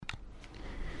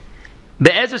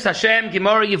Be'ezus Hashem,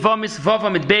 Gemara Yevamos Vav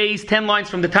Amid Beis, 10 lines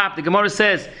from the top. The Gemara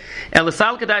says,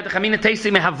 Elisal Kedai Techamina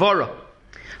Teisi Me Havora.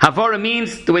 Havora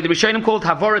means, the way the Rishonim called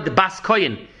Havora, the Bas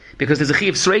Koyin. Because there's a chi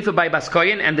of Sreifa by Bas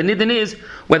Koyin, and the nidin is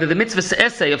whether the mitzvah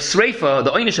essay of Sreifa,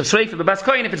 the oynish of Sreifa by Bas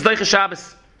Koyin, if it's Doicha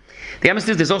Shabbos. The emes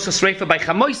is there's also Sreifa by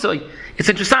Chamoisoi. It's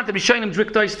interesting that Rishonim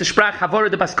driktois the Sprach Havora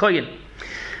the Bas Koyin.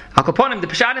 Al-Kaponim, the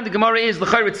Peshat in the Gemara is,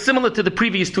 l'chayr, it's similar to the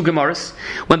previous two Gemaras.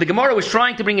 When the Gemara was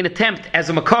trying to bring an attempt as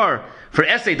a makar for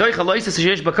essay, doicha loises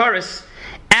sheyesh bakaris,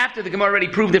 after the Gemara already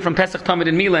proved it from Pesach Tamid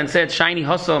and Mila and said, shiny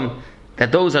hosom,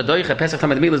 that those are doicha, Pesach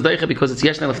Tamid and Mila is doicha because it's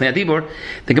yeshna lefnei adibur,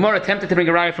 the Gemara attempted to bring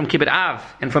a raya from Kibbut Av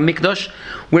and from Mikdash,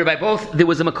 whereby both there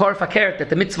was a makar fakert that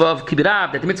the mitzvah of Kibbut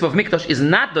Av, that the mitzvah of Mikdash is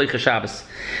not doicha Shabbos.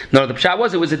 No, the Peshat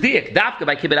was, it was a diak, dafka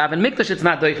by Kibbut Av and Mikdash it's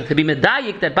not doicha, to be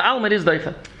medayik that Ba'almad is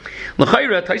doicha.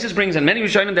 L'chayra, Taisus brings and many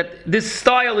Rishonim that this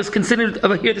style is considered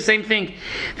over here the same thing.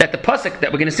 That the pasuk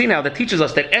that we're going to see now that teaches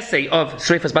us that essay of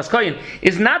Sreifas Bas Koyin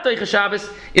is not Doicha Shabbos,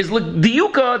 is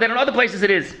diuka that in other places it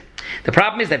is. The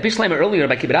problem is that Bishleimer earlier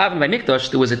by Kibbut Av and by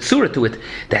Mikdash there was a tzura to it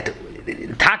that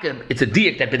Taka, it's a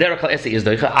diak that Bederachal essay is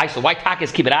Doicha. So why Taka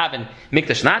is Kibbut Av and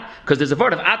Mikdash not? Because there's a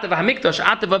word of Atav HaMikdash,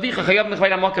 Atav Avicha Chayav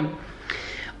Mechvayt HaMokim.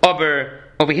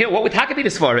 Over here, what would Taka be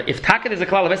this for? If Taka is a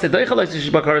klal of Esed Doicha,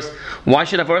 why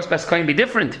should Avaros Bas Koyin be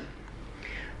different?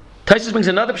 Taisus brings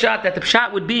another pshat that the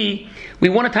pshat would be, we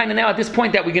want to time now at this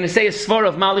point that we're going to say a svar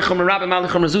of Malichum Rabba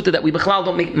Malichum Razuta that we bechlal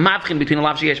don't make mavchin between a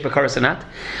lav sheyesh bakaras and not.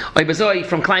 Or bezoi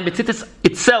from Klein Betzitzis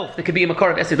itself there could be a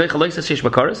makar of Esed Doicha loises sheyesh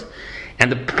bakaras,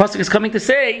 and the pasuk is coming to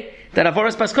say that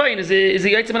Avaros Bas Koyin is a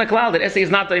yotzim and a klal that Esed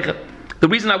is not Doicha. The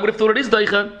reason I would have thought it is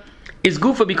Doicha is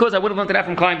gufa because I would have learned that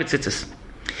from Klein Betzitzis.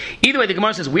 Either way, the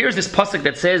Gemara says, where is this pasuk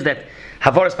that says that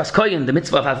Havaras Bas Koyin, the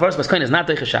mitzvah of Havaras Bas Koyin is not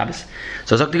Doicha Shabbos?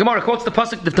 So the Gemara quotes the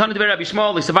pasuk, the Tanu Dever Rabbi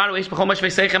Shmuel, L'Savaru Eish B'chol Moshe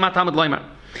V'Seichem Ma Talmud Loimar.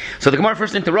 So the Gemara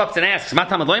first interrupts and asks, Ma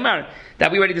Talmud Loimar?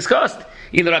 That we already discussed.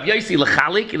 Either Rabbi Yosi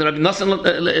L'Chalik, either Rabbi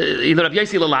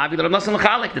Yosi L'Lav, either Rabbi Nosson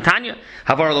L'Chalik. The Tanya,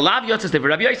 Havar L'Lav Yotzes Dever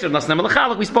Rabbi Yosi L'Nosson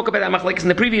L'Chalik. We spoke about that machlekes in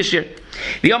the previous year.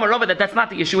 The Yom Rova that's not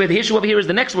the issue. The issue over here is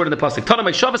the next word in the pasuk. Tana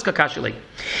Meishavas Kakashile.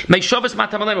 Meishavas Ma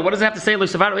Talmud Loimar. What does it have to say?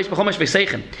 L'Savaru Eish B'chol Moshe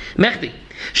V'Seichem. Mechdi.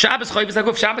 Shabbos Chayvus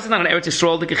Aguf. Shabbos is not an Eretz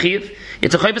Yisrael the Kechiv.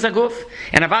 It's a Chayvus Aguf.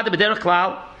 And Avada B'derech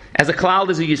Klal. As a cloud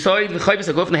is a yisoid, the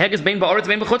chayvus aguf, and the heg is bein ba'aretz,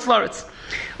 bein b'chutz la'aretz.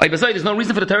 There's no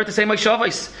reason for the Torah to say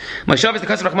Moshavos. Moshavos the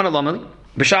kasser Rachman Alamali,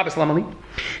 b'Shabbos Lamali,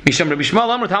 misham Rabbi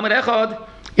Shmuel Amar Talmud Echad.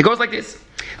 It goes like this.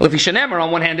 If Yishanemer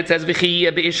on one hand it says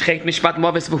v'chi be'ish chet mishpat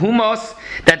mavis v'humos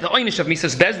that the oynish of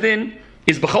Misas Bezdin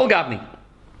is b'chol gavni.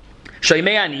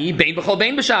 Shoymei ani bein b'chol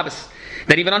bein b'Shabbos.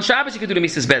 That even on Shabbos you could do the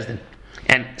Misas Bezdin.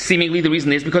 And seemingly the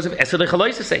reason is because of Esed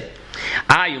Chalois to say.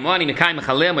 Yumani Mekai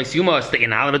Mechalem Yuma that you're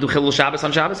not allowed to do Chilul Shabbos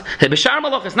on Shabbos. B'Shar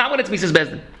Malach it's not when it's Misas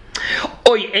Bezdin.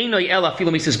 Oy Einoi Ela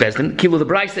Filo Misas Bezdin. Kilo the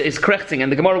Brisa is correcting,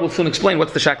 and the Gemara will soon explain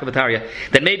what's the Shaklavataria.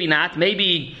 That maybe not,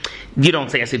 maybe you don't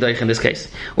say Esed Doich in this case.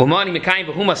 Umani Mekai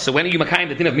V'Humas. So when are you Mekai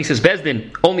the din of Misas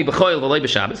Bezdin? Only B'Choil V'Loi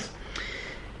B'Shabbos.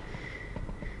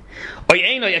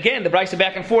 Again, the Brisa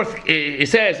back and forth. It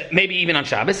says maybe even on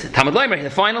Shabbos. Talmud Loimer. The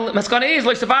final maskana is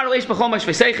like Savaru Eish B'chol Moshe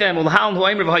V'Seichem U'Lahalan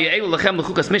Huaymer V'Hayelu Lechem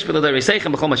L'Chukas Mishpel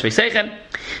L'Seichem B'chol Moshe V'Seichem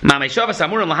Ma Meishavas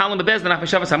Amurim L'Halan Bebezdin Ach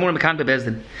Meishavas Amurim Mekan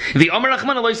Bebezdin the Omer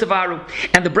Rachman Eloi Savaru.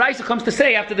 And the Brisa comes to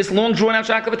say after this long drawn out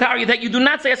Shaklavataria that you do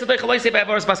not say Esed Doicha Loisei by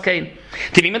Avaros Bas Koyin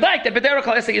to be medayik that B'derech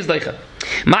Esed is Doicha.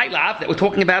 My love that we're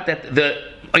talking about that the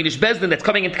Oynish Bezdin that's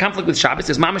coming into conflict with Shabbos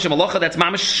is Mamash Malacha, that's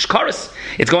Mamash Karas.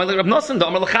 It's going like Rav Nosson, the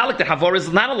Omer L'Chalik, that Havor is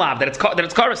not allowed, that it's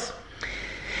Karas.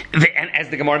 And as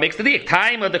the Gemara makes the dik,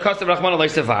 time of the cost of Rachman Alay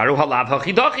Sevaru, Halav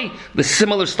Hachidachi, the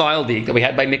similar style dik that we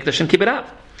had by Mikdash and Kibbut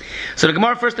Av. So the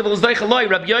Gemara first of all is Doicha Loi,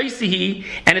 Rabbi Yosi,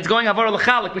 and it's going Havor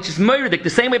L'Chalik, which is Meirdik. The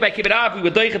same way by Kibbut Av, we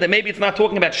would Doicha that maybe it's not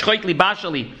talking about Shchoitli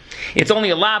Bashali. It's only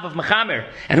a lav of Mechamer.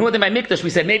 And who are they by Mikdash? We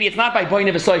said maybe it's not by Boine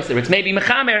V'Soiser. It's maybe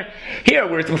Mechamer here,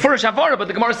 where it's Mefurish Havor, but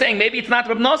the Gemara is saying maybe it's not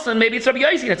Rab Nosson, maybe it's Rabbi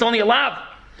Yosi, and it's only a lav.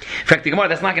 In fact, the Gemara,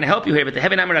 that's not going to help you here, but the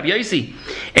Heaven Amar Rabbi Yosi,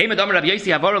 Eimed Amar Rabbi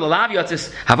Yosi, Havor L'Lav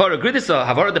Yotzis, Havor Gridisa,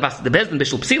 Havor the Bezdin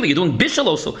Bishul Psila. You're doing Bishul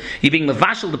also. You're being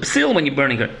Mavashal the Psil when you're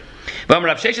burning her. V'Amar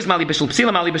Rav Sheshes Mali Bishul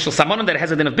Psila, Mali Bishul Samonim that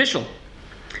has a din of Bishul.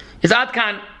 Is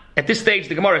Adkan at this stage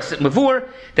the Gemara is Mavur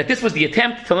that this was the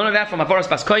attempt to learn that from Havaras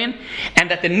Bas Koyin, and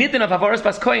that the nidin of Havaras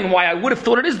Bas Koyin, why I would have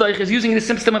thought it is Doich, is using the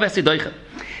system of Esed Doicha.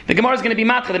 The Gemara is going to be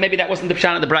matcha that maybe that wasn't the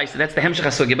Pshan of the Brisa, that's the Hemshech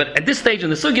HaSugya. But at this stage in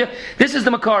the Sugya, this is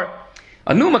the Makar.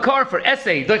 A new Makar for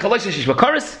Essay, Doicha Loishish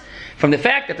Makaris, from the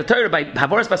fact that the Torah by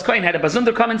Havaras Bas Koyin had a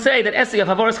Bazunder come and say that Essay of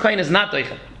Havaras Koyin is not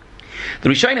Doicha. The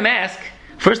Rishonim ask,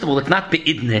 First of all, it's not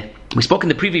be'idne. We spoke in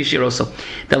the previous year also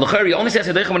that l'chari only says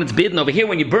when it's be'idne. Over here,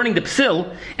 when you're burning the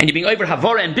psil and you're being over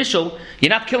havara and bishul,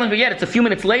 you're not killing her yet. It's a few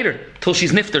minutes later till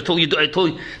she's nifter, till you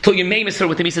maimis her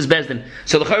with the misas bezdin.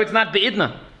 So l'chari it's not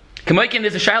be'idne. Kamoikin,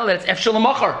 there's a shaila that it's efshel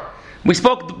l'machar. We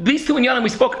spoke these two in Yonim. We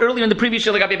spoke earlier in the previous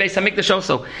year like Beis Hamikdash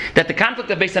also that the conflict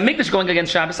of Beis Hamikdash going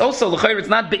against Shabbos also l'chari it's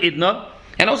not be'idne,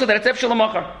 and also that it's efshel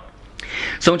l'machar.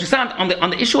 So interesting on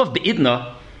the issue of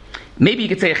be'idne. Maybe you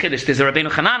could say a chiddush. There's a Rabbeinu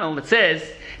Chananel that says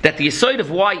that the yisoid of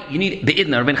why you need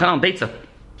be'idna, Rabbeinu Chananel Beitza.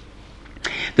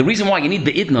 The reason why you need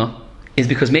be'idna is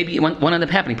because maybe it won't end up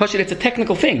happening. Plus, it's a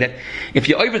technical thing that if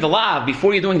you're over the lav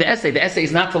before you're doing the essay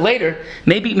is not till later.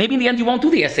 Maybe in the end you won't do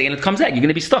the essay and it comes out. You're going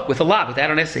to be stuck with a lav without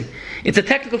an essay. It's a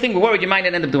technical thing. We're worried you might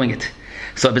not end up doing it.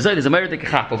 So there's a mered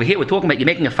kachap. Over here we're talking about you're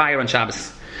making a fire on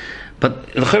Shabbos,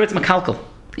 but l'chayr it's makalkal.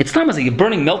 It's not as you're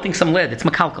burning, melting some lead. It's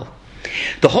makalkal.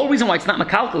 The whole reason why it's not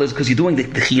makalkal is because you're doing the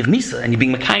chiyav misa and you're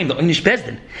being makayim the oynish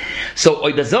bezdin. So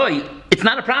oidazoi, it's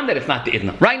not a problem that it's not the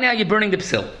idna. Right now you're burning the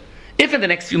psil. If in the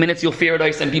next few minutes you'll fear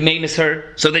it and be maimis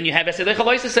her, so then you have esedei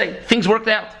chalois to say things worked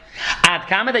out. Ad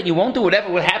kama that you won't do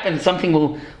whatever will happen, something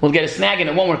will get a snag and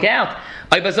it won't work out.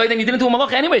 Oidazoi, then you didn't do a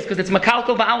malacha anyways because it's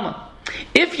makalkal ba'alma.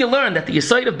 If you learn that the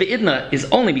yisoid of be'idna is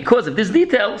only because of this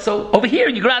detail, so over here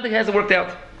you grad it hasn't worked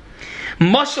out.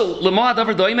 Mashal l'mo'ad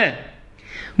avar doimeh.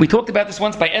 We talked about this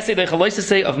once by essay of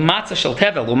matzah shel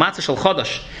tevel or matzah shel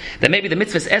chodosh, that maybe the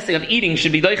mitzvah's essay of eating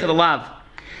should be doicha the lav.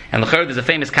 And l'chayr there's a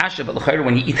famous kasha, but l'chayr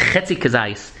when you eat chetzi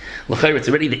kazayis, l'chayr it's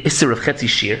already the isser of chetzi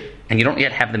shiur, and you don't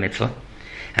yet have the mitzvah.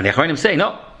 And the Aharonim say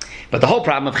no, but the whole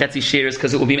problem of chetzi shiur is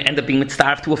because it will end up being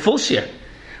mitzvah to a full shiur.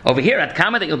 Over here at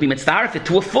kama that you'll be mitzvah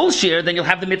to a full shiur, then you'll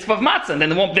have the mitzvah of matzah, and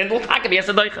then we'll talk about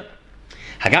yesa doicha.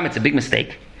 Hagam, it's a big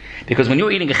mistake because when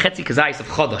you're eating a chetzi kazayis of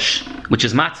chodosh, which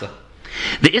is matzah.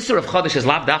 The Isser of Chodesh is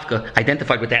lav dafka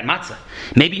identified with that matzah.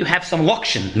 Maybe you have some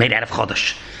lokshin made out of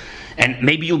Chodesh. And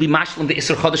maybe you'll be mashlim the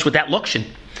Isser Chodesh with that lokshin.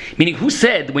 Meaning, who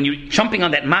said when you're chomping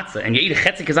on that matzah and you eat a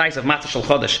chetzi kazayis of matzah shel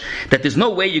Chodesh that there's no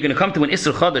way you're going to come to an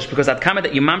Isser Chodesh because at kama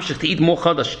that you mamshich to eat more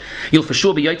Chodesh, you'll for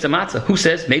sure be yaitza matzah. Who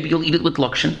says maybe you'll eat it with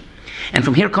lokshin? And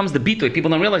from here comes the bitoy.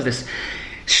 People don't realize this.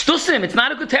 Shtusim, it's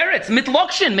not a good teretz. Mit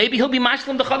lokshin. Maybe he'll be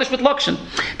mashlim the chodesh with lokshin.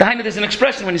 There's an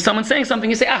expression when someone's saying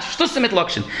something, you say, shtusim mit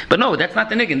lokshin. But no, that's not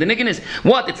the niggin. The niggin is,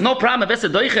 what? It's no problem of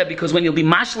esedoiche because when you'll be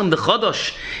mashlim the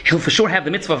chodesh, he'll for sure have the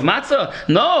mitzvah of matzah.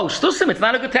 No, shtusim, it's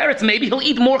not a good teretz. Maybe he'll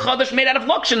eat more chodesh made out of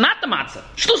lokshin, not the matzah.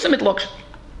 Shtusim mit lokshin.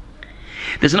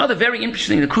 There's another very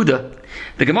interesting nekuda.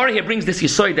 The Gemara here brings this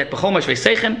yisoid that b'chol mashvei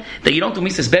seichem, that you don't do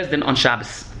misas bezdin on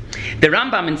Shabbos. The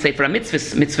Rambam in Sefer mitzvah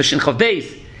shin chav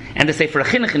beis, and they say for a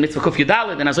chinuch in mitzvah kuf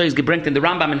yudalid, and as always gebringt in the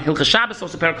Rambam in Hilchas Shabbos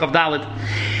also perak chav dalid,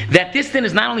 that this din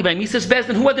is not only by misas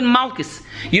bezdin who adin malchus.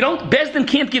 You don't bezdin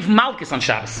can't give malchus on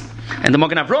Shabbos. And the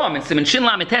Magen Avraham in Siman Shin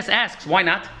Lamed Tes asks why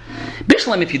not?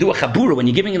 Bishlam, if you do a chabura when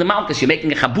you're giving the malchus, you're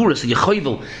making a chabura, so you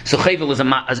choivel. So choivel is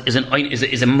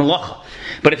a malacha.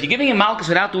 But if you're giving a malchus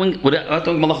without doing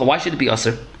malacha, why should it be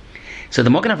aser? So the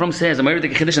Magen Avraham says, and the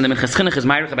Minchas Chinuch is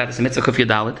ma'arich about this in mitzvah kuf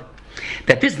yudalid,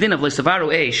 that this din of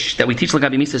leisavaru eish that we teach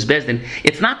l'gabi misas bezdin,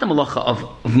 it's not the malacha of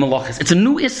malachas. It's a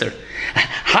new isser.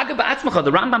 Haga ba'atzmacha,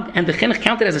 the Rambam and the Chinuch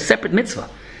count it as a separate mitzvah.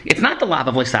 It's not the lav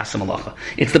of leisasa malacha.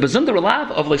 It's the bezundar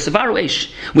lav of leisavaru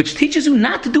eish, which teaches you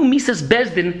not to do misas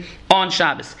bezdin on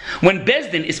Shabbos. When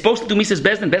bezdin is supposed to do misas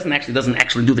bezdin, bezdin actually doesn't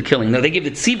actually do the killing. No, they give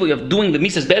the tzivui of doing the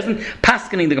misas bezdin,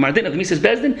 paskening the gemara din of the misas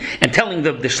bezdin, and telling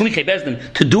the shlichei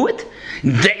bezdin to do it.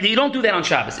 You don't do that on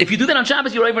Shabbos. If you do that on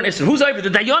Shabbos, you're over an isser. Who's over? The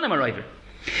dayanim are over.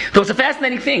 So it's a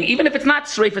fascinating thing. Even if it's not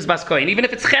Sreifas Bas Kohen, even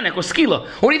if it's Chenek or Skila,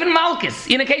 or even Malchus,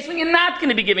 in a case when you're not going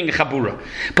to be giving a Chabura,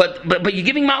 but you're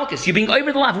giving Malchus, you're being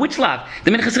over the lav. Which lav?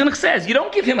 The Minchas Chinuch says, you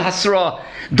don't give him Hasra,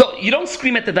 you don't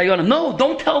scream at the Dayanim. No,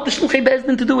 don't tell the Shluchei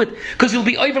Bezdin to do it, because you'll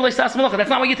be over Leisas Malacha. That's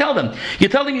not what you tell them. You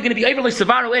tell them you're going to be over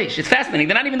Leisavaru Eish. It's fascinating.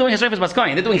 They're not even doing Sreifas Bas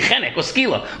Kohen. They're doing Chenek or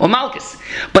Skila or Malchus.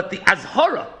 But the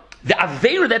Azhara, the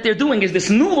Aveira that they're doing is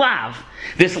this new lav.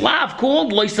 This lav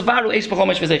called Loisavaru Eish B'chol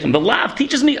Moshe V'Zeichem. The lav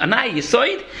teaches me, Anai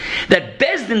Yisoid, that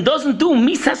Bezdin doesn't do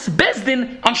Misas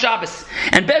Bezdin on Shabbos.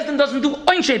 And Bezdin doesn't do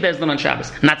Oinshei Bezdin on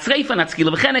Shabbos. Not Tzreifa, not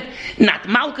Skila V'Chenek, not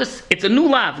Malchus. It's a new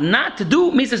lav, not to do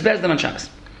Misas Bezdin on Shabbos.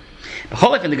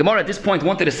 B'cholef, and the Gemara at this point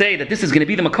wanted to say that this is going to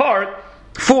be the Makar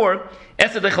for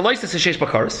Esed Echaloises Shesh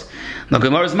Bakaris. Now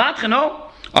Gemara's Matcha, no?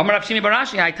 That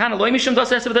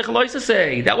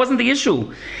wasn't the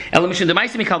issue. The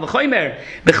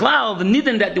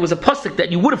nidin that there was a pasuk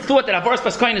that you would have thought that Avaras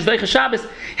Paskoin is Doicha Shabbos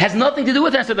has nothing to do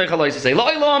with Esed Doicha Loisase.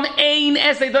 Loilom ein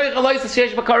Esed Doicha Loisase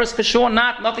Shesh Bakaris for sure,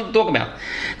 nothing to talk about.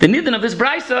 The nidin of this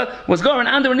brisa was going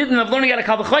under a nidin of learning out of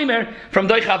Kal V'Chomer from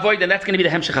Doicha Avoid, and that's going to be the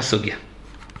Hemshech HaSugya.